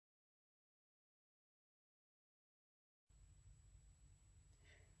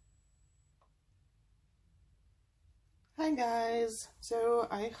Hi guys, so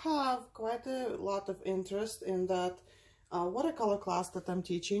I have quite a lot of interest in that watercolor class that I'm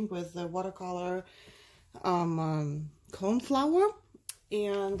teaching with the watercolor coneflower,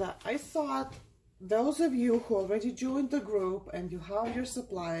 and I thought those of you who already joined the group and you have your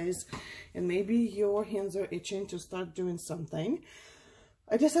supplies and maybe your hands are itching to start doing something,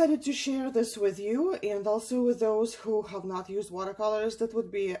 I decided to share this with you, and also with those who have not used watercolors. That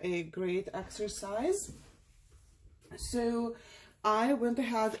would be a great exercise. So I went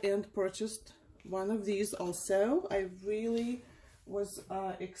ahead and purchased one of these also. I really was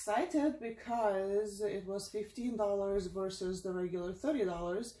excited because it was $15 versus the regular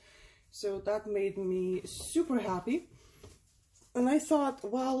 $30. So that made me super happy. And I thought,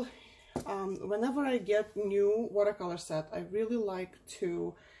 well, whenever I get new watercolor set, I really like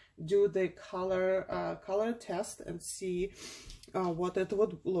to do the color test and see what it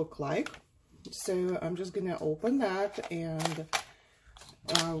would look like. So I'm just gonna open that, and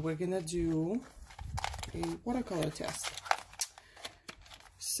we're gonna do a watercolor test.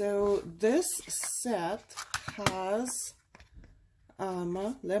 So this set has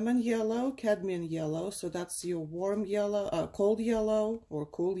lemon yellow, cadmium yellow, so that's your warm yellow, cold yellow or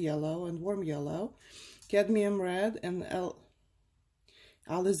cool yellow, and warm yellow, cadmium red, and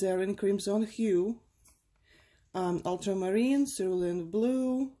alizarin crimson hue, ultramarine, cerulean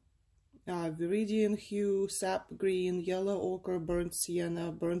blue, viridian hue, sap green, yellow ochre, burnt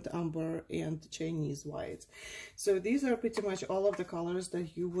sienna, burnt umber, and Chinese white. So these are pretty much all of the colors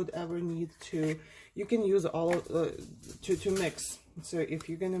that you would ever need to, you can use all of, to mix. So if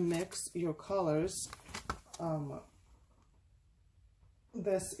you're gonna mix your colors,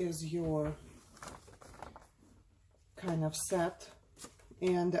 this is your kind of set.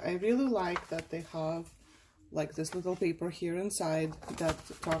 And I really like that they have like this little paper here inside that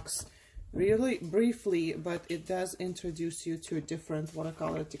talks really briefly, but it does introduce you to different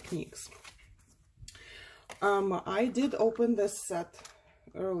watercolor techniques. I did open this set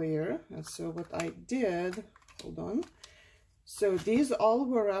earlier, and so what I did, hold on, so these all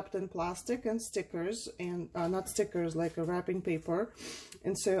were wrapped in plastic and stickers, and not stickers, like a wrapping paper,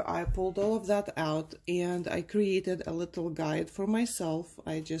 and so I pulled all of that out and I created a little guide for myself.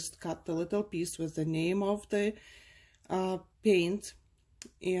 I just cut the little piece with the name of the paint,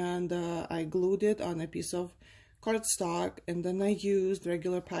 and I glued it on a piece of cardstock, and then I used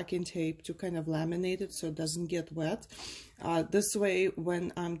regular packing tape to kind of laminate it so it doesn't get wet. This way,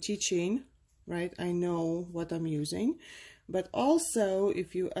 when I'm teaching, right, I know what I'm using. But also,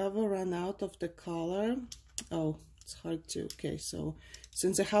 if you ever run out of the color, oh, it's hard to, okay, so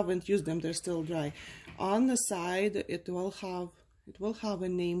since I haven't used them, they're still dry. On the side, it will have a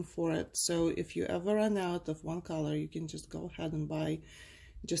name for it. So if you ever run out of one color, you can just go ahead and buy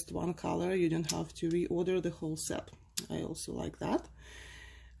just one color. You don't have to reorder the whole set. I also like that.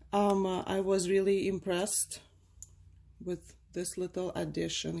 I was really impressed with this little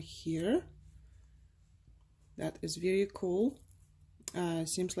addition here. That is very cool.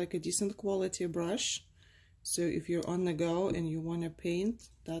 Seems like a decent quality brush. So if you're on the go and you want to paint,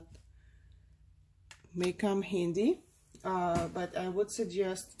 that may come handy. But I would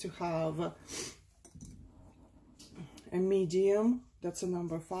suggest to have a medium, that's a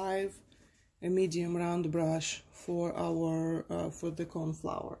number 5, a medium round brush for our for the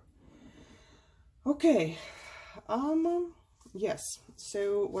coneflower. Okay, yes,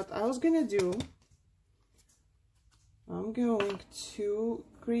 so what I was gonna do, I'm going to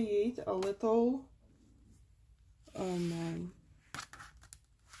create a little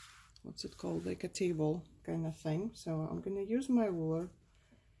what's it called, like a table kind of thing. So I'm gonna use my ruler.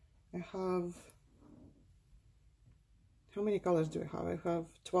 I have, how many colors do I have? I have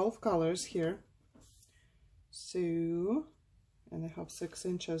 12 colors here. So, and I have 6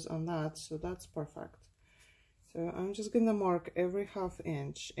 inches on that, so that's perfect. So I'm just gonna mark every ½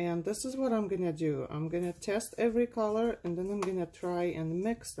 inch, and this is what I'm gonna do. I'm gonna test every color, and then I'm gonna try and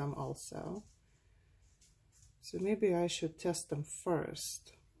mix them also. So maybe I should test them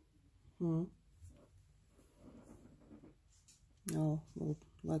first. No, well,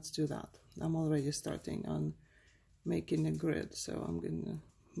 let's do that. I'm already starting on making a grid, so I'm gonna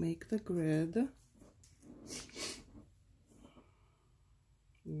make the grid.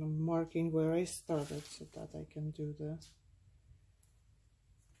 I'm marking where I started so that I can do the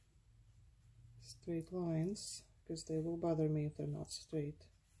straight lines, because they will bother me if they're not straight.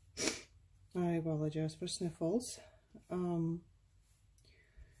 I apologize for sniffles.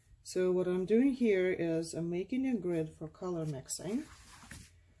 So what I'm doing here is I'm making a grid for color mixing.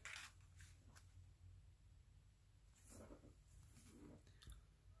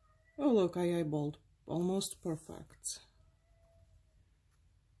 Oh look, I eyeballed. Almost perfect.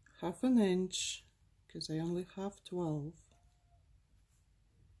 half an inch because I only have 12.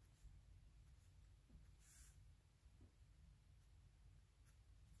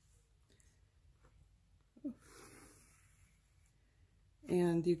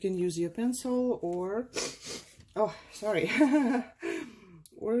 And you can use your pencil or, oh, sorry,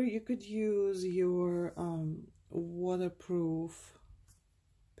 or you could use your waterproof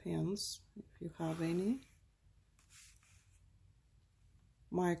pens if you have any.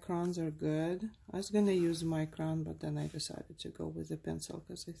 Microns are good. I was gonna use micron, but then I decided to go with the pencil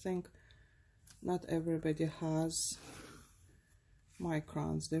because I think not everybody has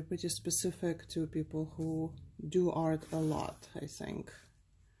microns. They're pretty specific to people who do art a lot, I think.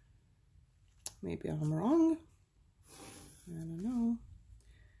 Maybe I'm wrong. I don't know.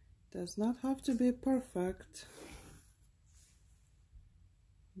 Does not have to be perfect,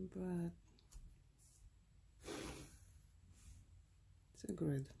 but it's a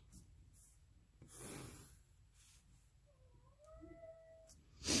grid.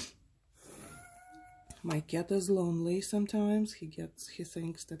 My cat is lonely sometimes. He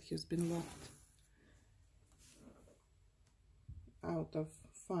thinks that he's been left out of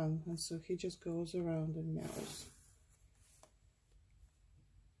fun, and so he just goes around and meows.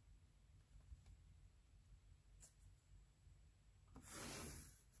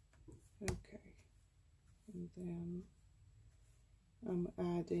 Okay, and then I'm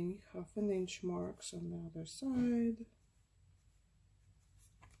adding half an inch marks on the other side.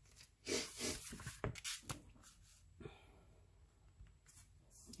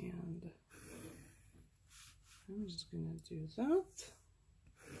 And I'm just gonna do that.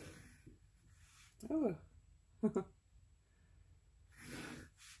 Oh.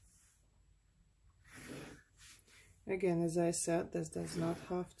 Again, as I said, this does not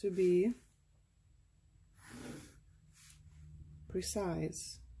have to be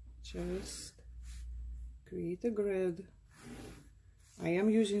precise. Just create a grid. I am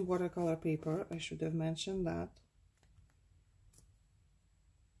using watercolor paper. I should have mentioned that.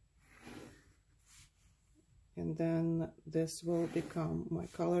 And then this will become my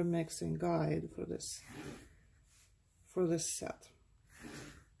color mixing guide for this set.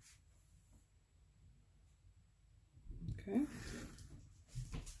 Okay.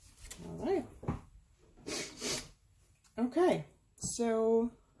 All right. Okay, so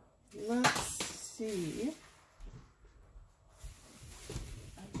let's see.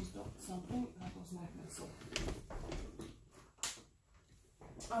 I just dropped something. That was my pencil.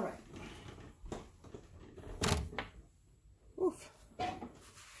 All right. Oof.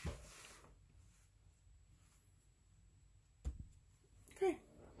 Okay,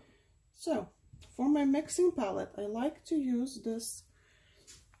 so for my mixing palette, I like to use this.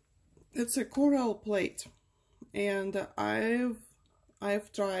 It's a coral plate, and I've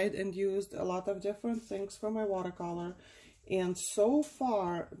tried and used a lot of different things for my watercolor, and so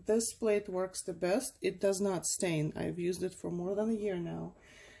far this plate works the best. It does not stain. I've used it for more than a year now,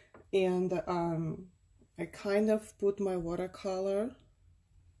 and I kind of put my watercolor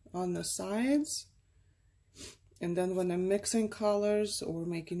on the sides, and then when I'm mixing colors or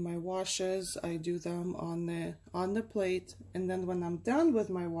making my washes, I do them on the plate, and then when I'm done with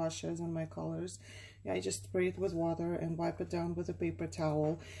my washes and my colors, I just spray it with water and wipe it down with a paper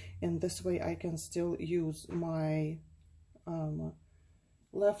towel, and this way I can still use my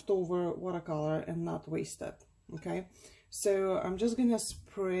leftover watercolor and not waste it. Okay, so I'm just gonna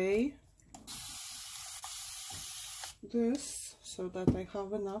spray this so that I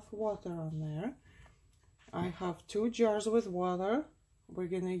have enough water on there. I have 2 jars with water. We're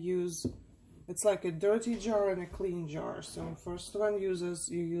gonna use, it's like a dirty jar and a clean jar. So first one you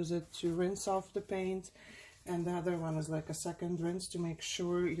use it to rinse off the paint, and the other one is like a second rinse to make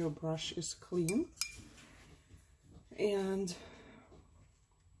sure your brush is clean. And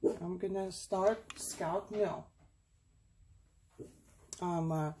I'm gonna start Scout Mill.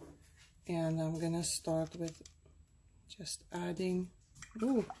 And I'm gonna start with just adding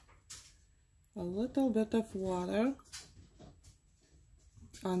a little bit of water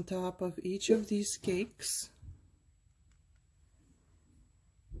on top of each of these cakes.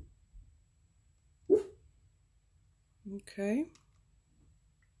 Okay.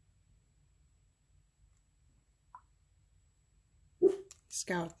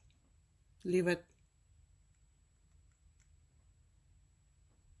 Scout, leave it.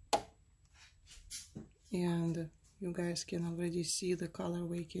 And you guys can already see the color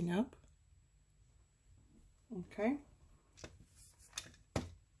waking up. Okay,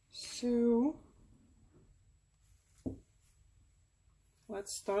 so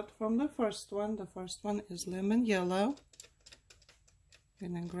let's start from the first one. The first one is lemon yellow.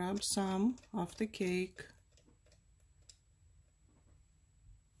 Gonna grab some of the cake.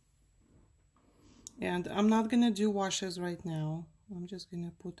 And I'm not gonna do washes right now. I'm just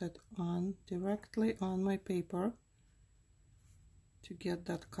gonna put it on directly on my paper to get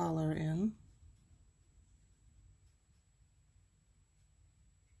that color in.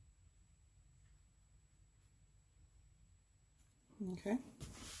 Okay.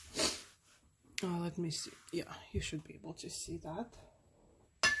 Let me see. Yeah, you should be able to see that.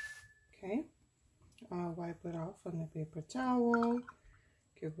 Okay. Wipe it off on a paper towel.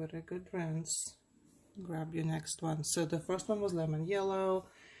 Give it a good rinse. Grab your next one. So the first one was lemon yellow,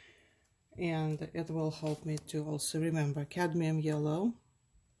 and it will help me to also remember cadmium yellow.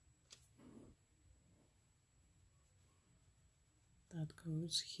 That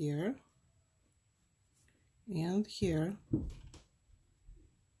goes here and here.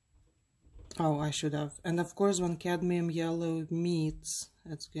 Oh, I should have. And of course, when cadmium yellow meets,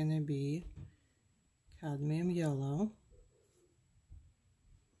 it's gonna be cadmium yellow.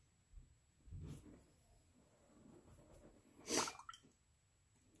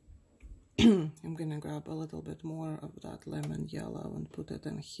 I'm gonna grab a little bit more of that lemon yellow and put it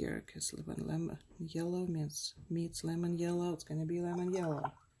in here, because when lemon yellow meets lemon yellow, it's gonna be lemon yellow.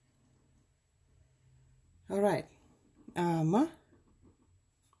 All right,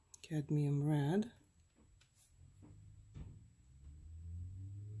 cadmium red.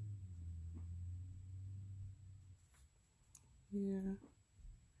 Here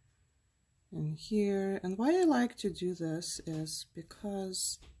and here. And why I like to do this is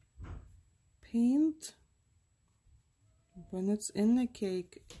because paint, when it's in the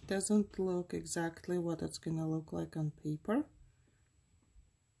cake, it doesn't look exactly what it's gonna look like on paper.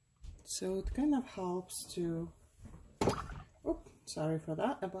 So it kind of helps to, oh, sorry for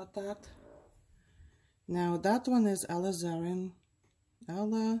that, about that. Now that one is alizarin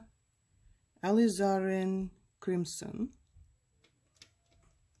crimson.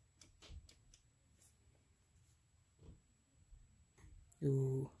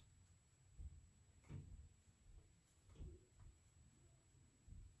 Ooh.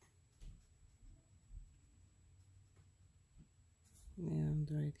 And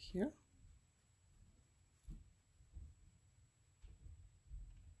right here.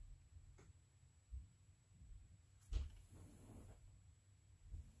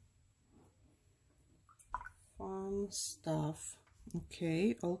 Fun stuff.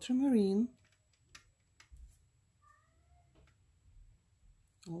 Okay, ultramarine.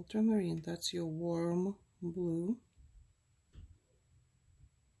 Ultramarine, that's your warm blue.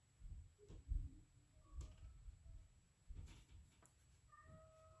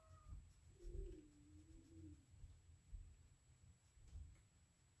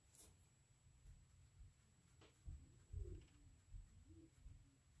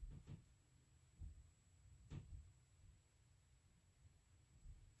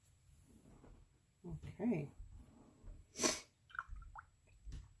 Okay.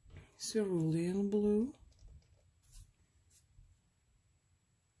 Cerulean blue.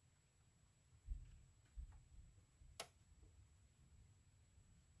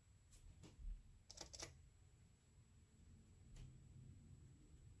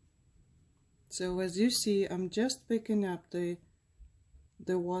 So as you see, I'm just picking up the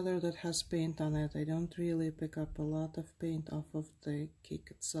water that has paint on it. I don't really pick up a lot of paint off of the cake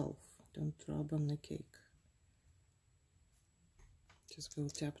itself. Don't rub on the cake. Just go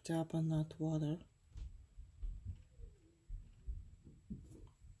tap tap on that water.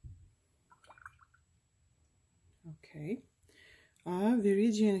 Okay.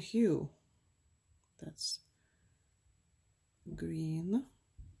 Viridian hue. That's green.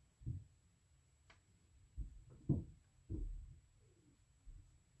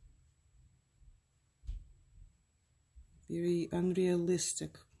 Very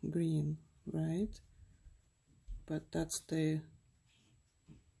unrealistic green, right? But that's the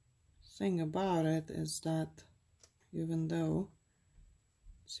thing about it, is that even though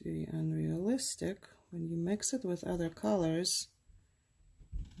it's very unrealistic, when you mix it with other colors,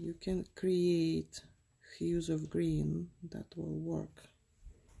 you can create hues of green that will work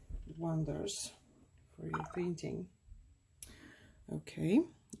wonders for your painting. Okay,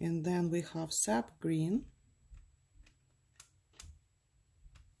 and then we have sap green.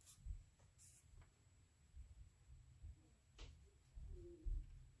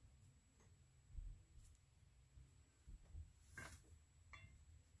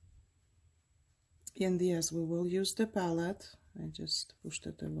 And yes, we will use the palette. I just pushed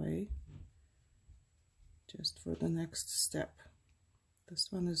it away just for the next step. This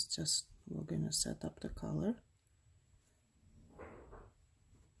one is just, we're gonna set up the color.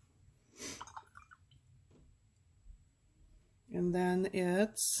 And then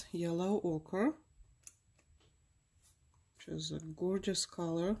it's yellow ochre, which is a gorgeous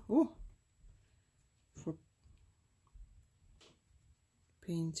color. Oh, for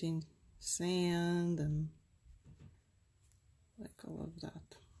painting sand and like all of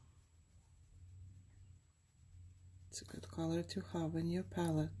that. It's a good color to have in your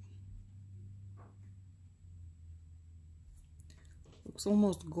palette. Looks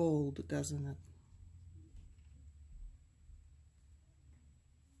almost gold, doesn't it?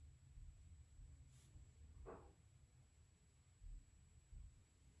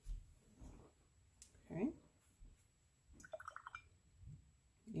 Okay.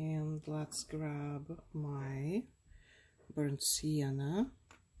 And let's grab my burnt sienna.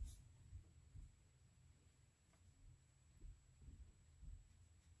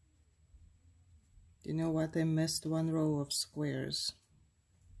 You know what? I missed one row of squares.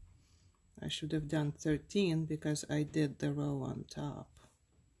 I should have done 13 because I did the row on top.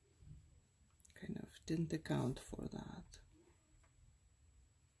 Kind of didn't account for that.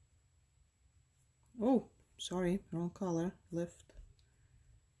 Oh, sorry, wrong color. Lift.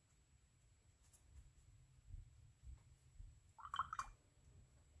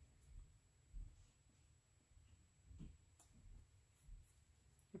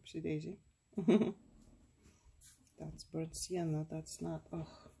 Oopsie daisy. That's burnt sienna, that's not, oh,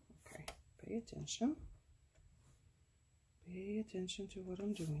 okay. Pay attention. Pay attention to what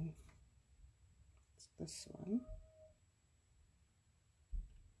I'm doing. It's this one.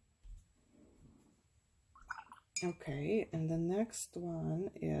 Okay, and the next one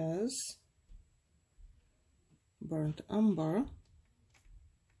is burnt umber.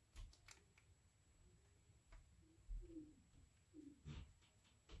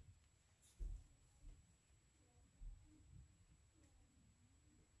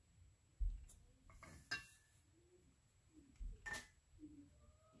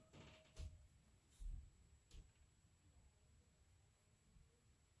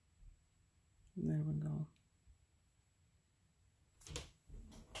 There we go.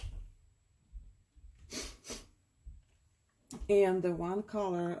 And the one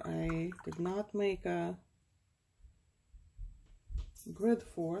color I did not make a grid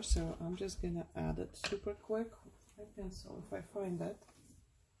for, so I'm just gonna add it super quick. My pencil, if I find it.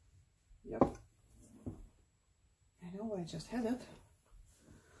 Yep. I know I just had it.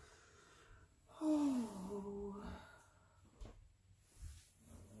 Oh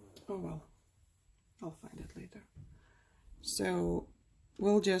well, I'll find it later. So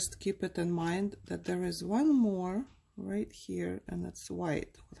we'll just keep it in mind that there is one more right here, and it's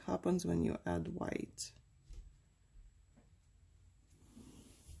white. What happens when you add white?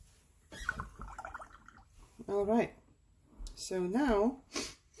 All right, so now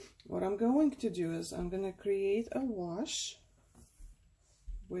what I'm going to do is I'm going to create a wash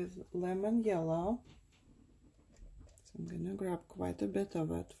with lemon yellow. So I'm going to grab quite a bit of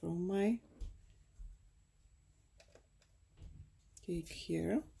it from my cake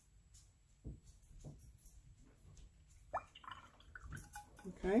here.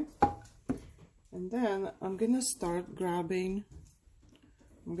 Okay, and then I'm gonna start grabbing,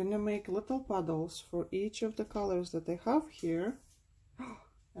 I'm gonna make little puddles for each of the colors that I have here.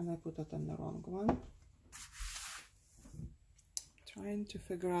 And I put it in the wrong one. Trying to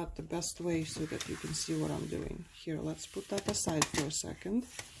figure out the best way so that you can see what I'm doing. Here, let's put that aside for a second.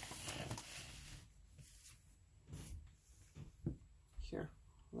 Here,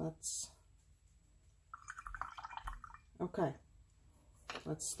 let's, okay.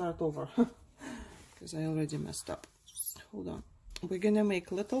 Let's start over because I already messed up. Hold on. We're gonna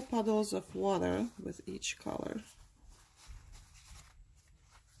make little puddles of water with each color.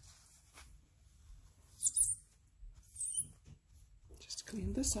 Just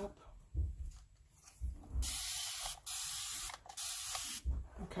clean this up.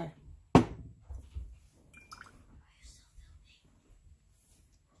 Okay.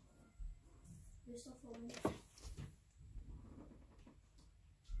 You're still filming.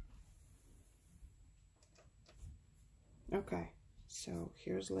 Okay, so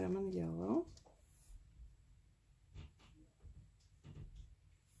here's lemon yellow.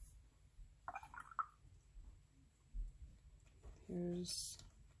 Here's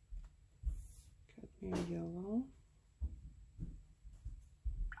cadmium yellow.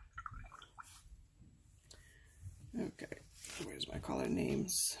 Okay, where's my color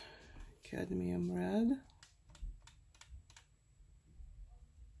names? Cadmium red.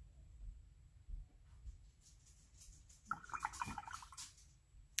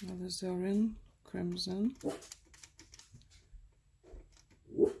 Alizarin crimson.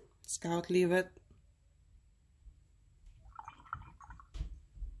 It's Scout, leave it.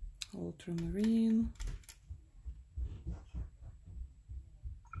 Ultramarine.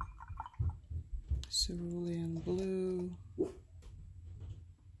 Cerulean blue.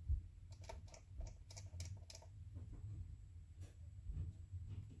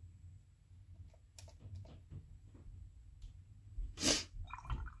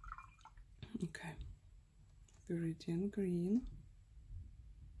 Okay. Viridian green.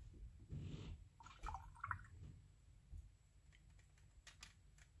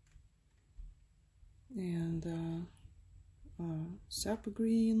 And sap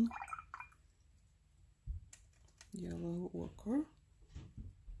green, yellow ochre,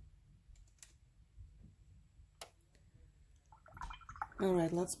 all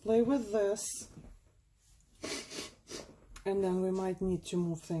right, let's play with this, and then we might need to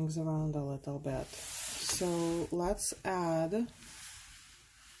move things around a little bit. So let's add,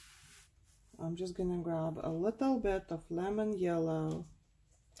 I'm just gonna grab a little bit of lemon yellow,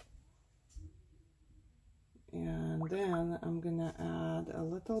 and then I'm gonna add a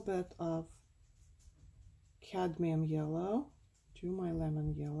little bit of cadmium yellow to my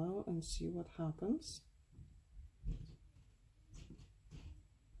lemon yellow and see what happens.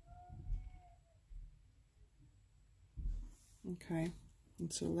 Okay,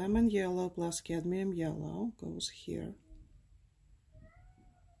 and so lemon yellow plus cadmium yellow goes here.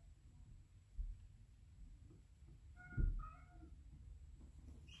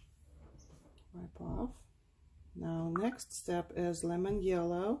 Wipe off. Now next step is lemon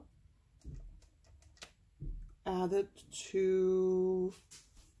yellow added to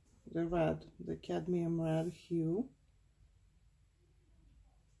the red, the cadmium red hue.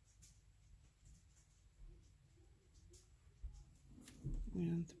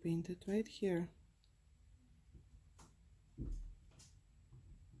 And paint it right here.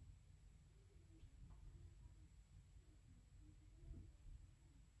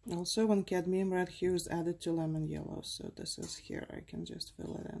 Also, when cadmium red hue is added to lemon yellow, so this is here, I can just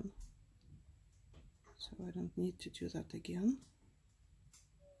fill it in. So I don't need to do that again.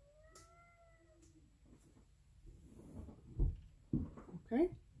 Okay.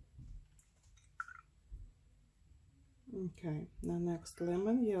 Okay, now next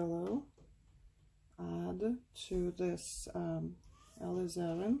lemon yellow, add to this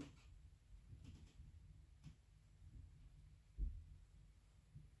alizarin.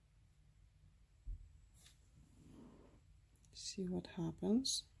 See what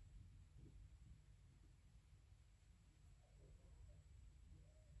happens.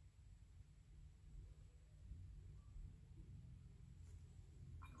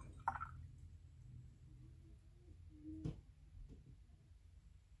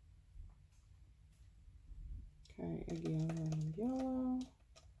 Okay, again lemon yellow.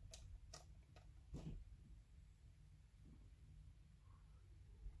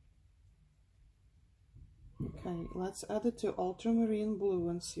 Okay, let's add it to ultramarine blue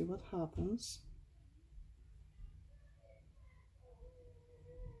and see what happens.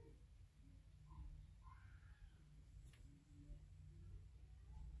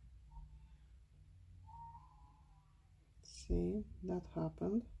 See, that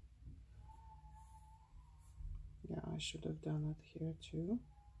happened. Yeah, I should have done it here too.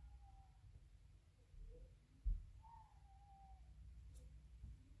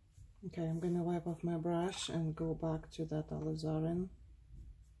 Okay, I'm gonna wipe off my brush and go back to that alizarin.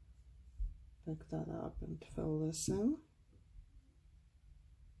 Pick that up and fill this in.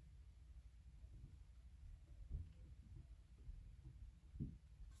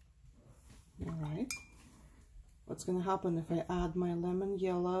 All right. What's gonna happen if I add my lemon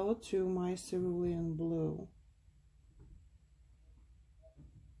yellow to my cerulean blue?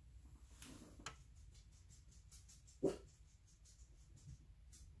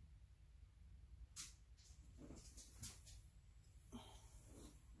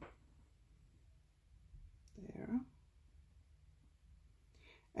 There.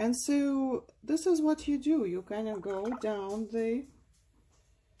 And so this is what you do. You kind of go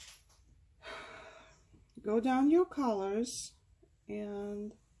down your colors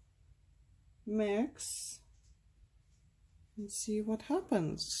and mix and see what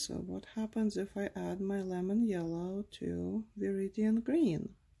happens. So what happens if I add my lemon yellow to viridian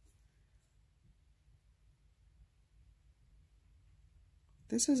green?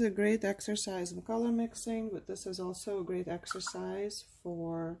 This is a great exercise in color mixing, but this is also a great exercise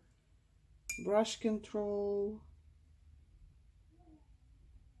for brush control.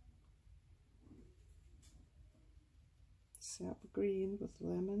 Sap green with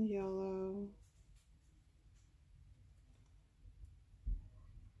lemon yellow.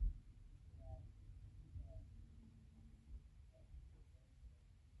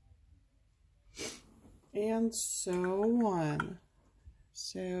 and so on.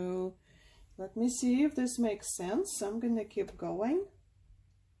 So let me see if this makes sense. I'm gonna keep going,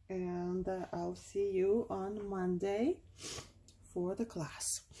 and I'll see you on Monday for the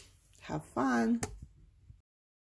class. Have fun.